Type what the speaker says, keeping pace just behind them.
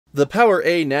The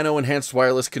PowerA Nano Enhanced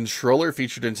Wireless Controller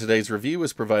featured in today's review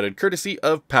is provided courtesy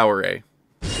of PowerA.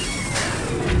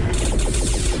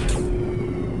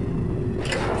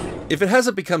 If it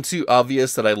hasn't become too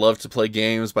obvious that I love to play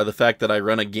games by the fact that I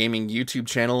run a gaming YouTube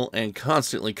channel and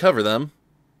constantly cover them,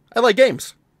 I like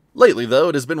games. Lately though,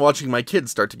 it has been watching my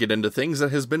kids start to get into things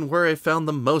that has been where I found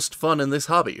the most fun in this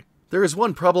hobby. There is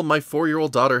one problem my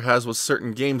 4-year-old daughter has with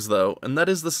certain games though, and that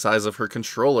is the size of her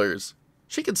controllers.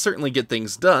 She can certainly get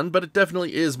things done, but it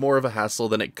definitely is more of a hassle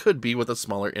than it could be with a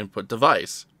smaller input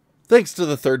device. Thanks to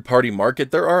the third-party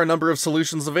market, there are a number of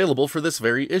solutions available for this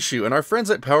very issue, and our friends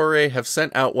at PowerA have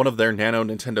sent out one of their Nano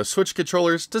Nintendo Switch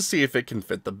controllers to see if it can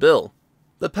fit the bill.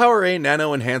 The PowerA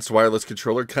Nano Enhanced Wireless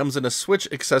Controller comes in a Switch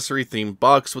accessory-themed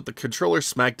box with the controller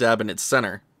smack dab in its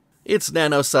center. Its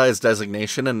nano-size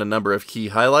designation and a number of key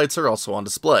highlights are also on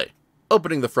display.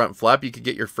 Opening the front flap, you can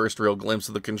get your first real glimpse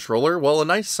of the controller, while a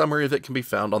nice summary of it can be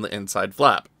found on the inside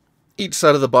flap. Each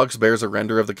side of the box bears a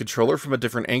render of the controller from a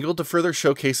different angle to further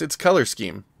showcase its color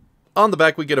scheme. On the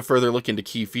back, we get a further look into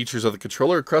key features of the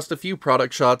controller across a few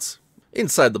product shots.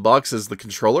 Inside the box is the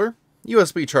controller,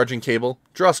 USB charging cable,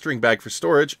 drawstring bag for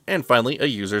storage, and finally a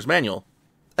user's manual.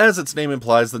 As its name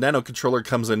implies, the Nano controller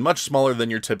comes in much smaller than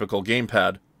your typical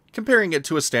gamepad. Comparing it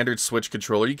to a standard Switch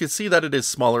controller, you can see that it is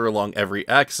smaller along every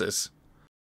axis.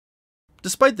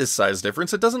 Despite this size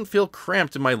difference, it doesn't feel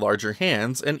cramped in my larger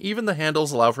hands, and even the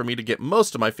handles allow for me to get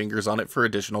most of my fingers on it for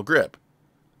additional grip.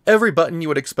 Every button you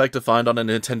would expect to find on a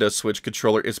Nintendo Switch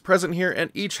controller is present here,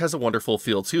 and each has a wonderful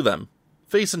feel to them.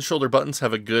 Face and shoulder buttons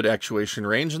have a good actuation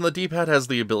range, and the D-pad has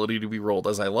the ability to be rolled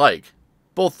as I like.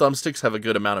 Both thumbsticks have a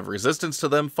good amount of resistance to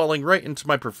them, falling right into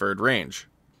my preferred range.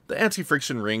 The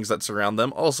anti-friction rings that surround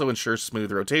them also ensure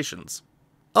smooth rotations.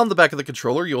 On the back of the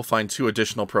controller, you'll find 2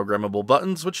 additional programmable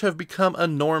buttons, which have become a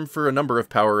norm for a number of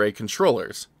PowerA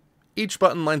controllers. Each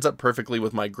button lines up perfectly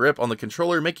with my grip on the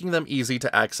controller, making them easy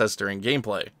to access during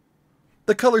gameplay.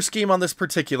 The color scheme on this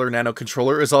particular Nano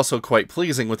controller is also quite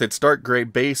pleasing, with its dark gray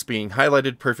base being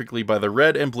highlighted perfectly by the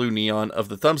red and blue neon of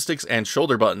the thumbsticks and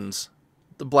shoulder buttons.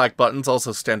 The black buttons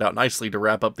also stand out nicely to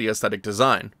wrap up the aesthetic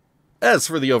design. As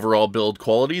for the overall build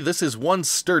quality, this is one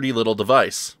sturdy little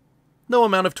device. No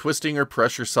amount of twisting or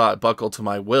pressure saw it buckle to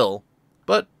my will,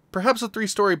 but perhaps a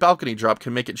 3-story balcony drop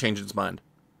can make it change its mind.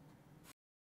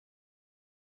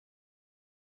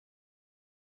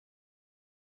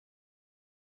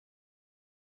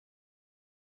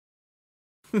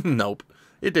 Nope,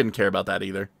 it didn't care about that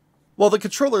either. While the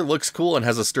controller looks cool and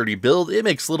has a sturdy build, it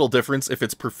makes little difference if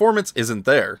its performance isn't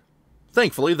there.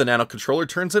 Thankfully, the Nano controller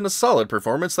turns in a solid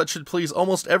performance that should please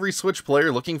almost every Switch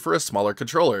player looking for a smaller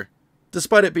controller.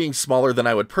 Despite it being smaller than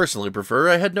I would personally prefer,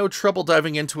 I had no trouble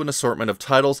diving into an assortment of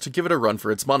titles to give it a run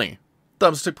for its money.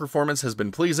 Thumbstick performance has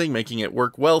been pleasing, making it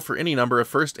work well for any number of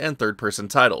first and third-person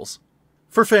titles.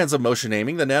 For fans of motion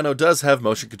aiming, the Nano does have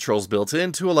motion controls built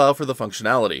in to allow for the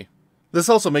functionality. This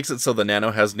also makes it so the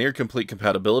Nano has near-complete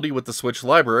compatibility with the Switch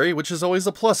library, which is always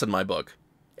a plus in my book.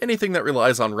 Anything that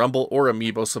relies on Rumble or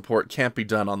Amiibo support can't be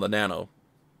done on the Nano.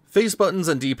 Face buttons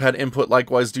and D-pad input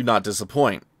likewise do not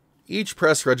disappoint. Each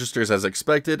press registers as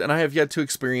expected, and I have yet to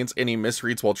experience any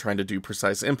misreads while trying to do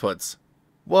precise inputs.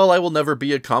 While I will never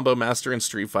be a combo master in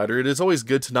Street Fighter, it is always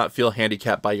good to not feel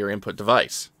handicapped by your input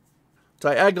device.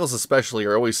 Diagonals especially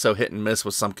are always so hit and miss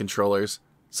with some controllers,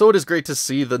 so it is great to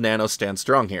see the Nano stand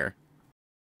strong here.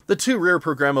 The 2 rear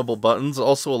programmable buttons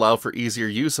also allow for easier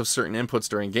use of certain inputs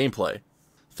during gameplay.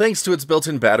 Thanks to its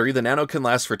built-in battery, the Nano can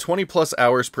last for 20+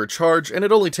 hours per charge, and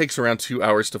it only takes around 2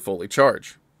 hours to fully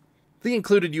charge. The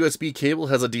included USB cable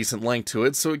has a decent length to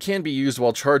it, so it can be used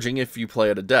while charging if you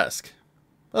play at a desk.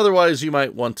 Otherwise, you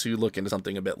might want to look into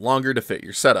something a bit longer to fit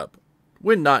your setup.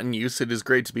 When not in use, it is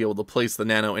great to be able to place the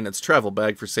Nano in its travel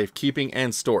bag for safekeeping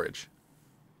and storage.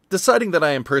 Deciding that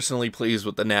I am personally pleased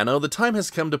with the Nano, the time has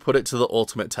come to put it to the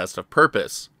ultimate test of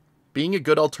purpose, being a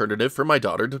good alternative for my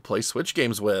daughter to play Switch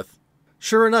games with.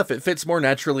 Sure enough, it fits more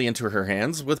naturally into her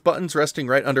hands, with buttons resting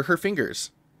right under her fingers.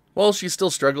 While she still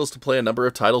struggles to play a number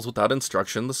of titles without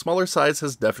instruction, the smaller size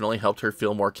has definitely helped her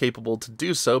feel more capable to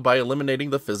do so by eliminating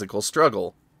the physical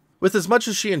struggle. With as much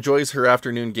as she enjoys her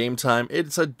afternoon game time,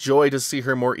 it's a joy to see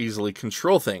her more easily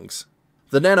control things.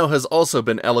 The Nano has also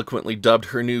been eloquently dubbed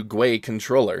her new Gwei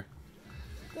controller.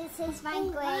 This is my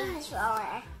Gwei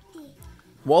controller.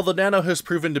 While the Nano has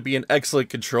proven to be an excellent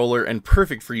controller and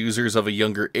perfect for users of a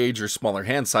younger age or smaller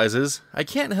hand sizes, I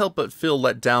can't help but feel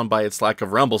let down by its lack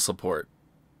of Rumble support.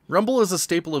 Rumble is a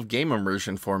staple of game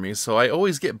immersion for me, so I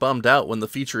always get bummed out when the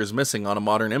feature is missing on a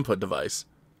modern input device.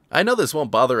 I know this won't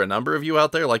bother a number of you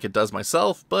out there like it does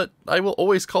myself, but I will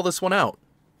always call this one out.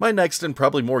 My next and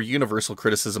probably more universal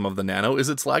criticism of the Nano is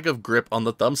its lack of grip on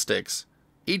the thumbsticks.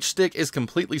 Each stick is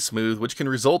completely smooth, which can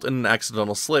result in an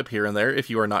accidental slip here and there if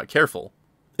you are not careful.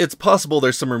 It's possible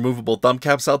there's some removable thumb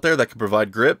caps out there that could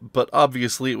provide grip, but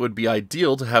obviously it would be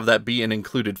ideal to have that be an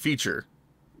included feature.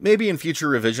 Maybe in future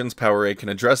revisions PowerA can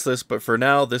address this, but for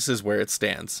now this is where it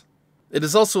stands. It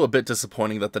is also a bit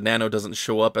disappointing that the Nano doesn't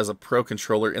show up as a Pro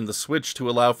controller in the Switch to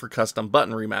allow for custom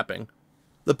button remapping.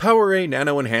 The PowerA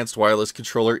Nano Enhanced Wireless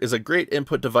Controller is a great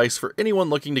input device for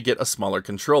anyone looking to get a smaller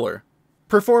controller.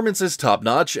 Performance is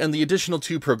top-notch, and the additional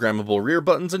 2 programmable rear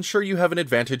buttons ensure you have an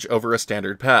advantage over a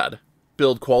standard pad.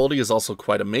 Build quality is also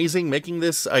quite amazing, making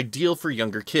this ideal for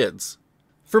younger kids.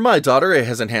 For my daughter, it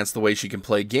has enhanced the way she can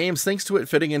play games thanks to it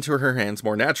fitting into her hands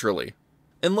more naturally.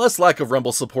 Unless lack of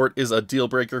rumble support is a deal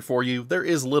breaker for you, there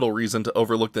is little reason to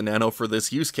overlook the Nano for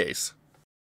this use case.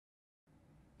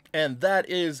 And that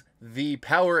is the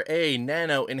PowerA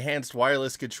Nano Enhanced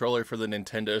Wireless Controller for the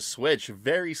Nintendo Switch.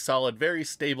 Very solid, very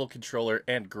stable controller,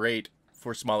 and great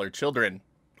for smaller children.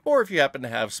 Or if you happen to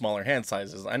have smaller hand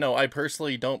sizes. I know I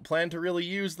personally don't plan to really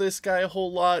use this guy a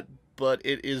whole lot, but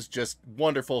it is just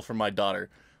wonderful for my daughter.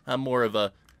 I'm more of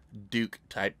a Duke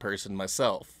type person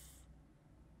myself.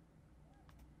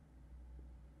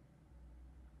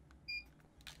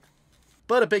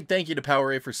 But a big thank you to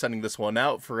PowerA for sending this one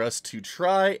out for us to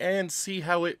try and see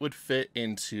how it would fit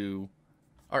into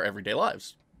our everyday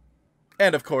lives.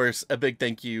 And of course, a big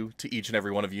thank you to each and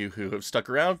every one of you who have stuck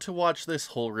around to watch this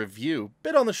whole review.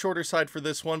 Bit on the shorter side for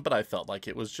this one, but I felt like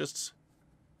it was just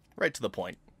right to the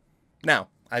point. Now,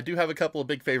 I do have a couple of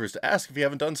big favors to ask if you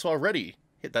haven't done so already.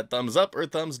 Hit that thumbs up or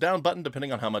thumbs down button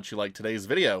depending on how much you like today's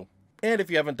video. And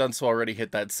if you haven't done so already,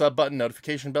 hit that sub button,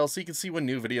 notification bell, so you can see when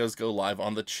new videos go live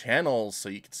on the channel, so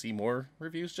you can see more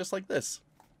reviews just like this.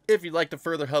 If you'd like to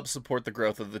further help support the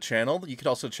growth of the channel, you could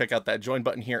also check out that join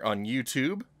button here on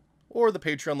YouTube, or the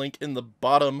Patreon link in the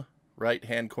bottom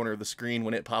right-hand corner of the screen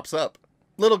when it pops up.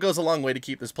 Little goes a long way to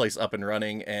keep this place up and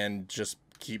running, and just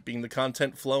keeping the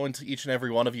content flowing to each and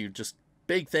every one of you. Just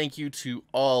big thank you to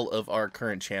all of our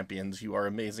current champions. You are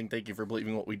amazing. Thank you for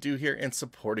believing what we do here and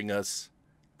supporting us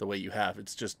the way you have.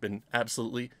 It's just been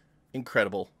absolutely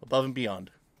incredible, above and beyond.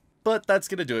 But that's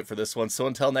going to do it for this one, so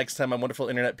until next time, my wonderful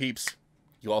internet peeps,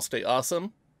 you all stay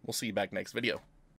awesome. We'll see you back next video.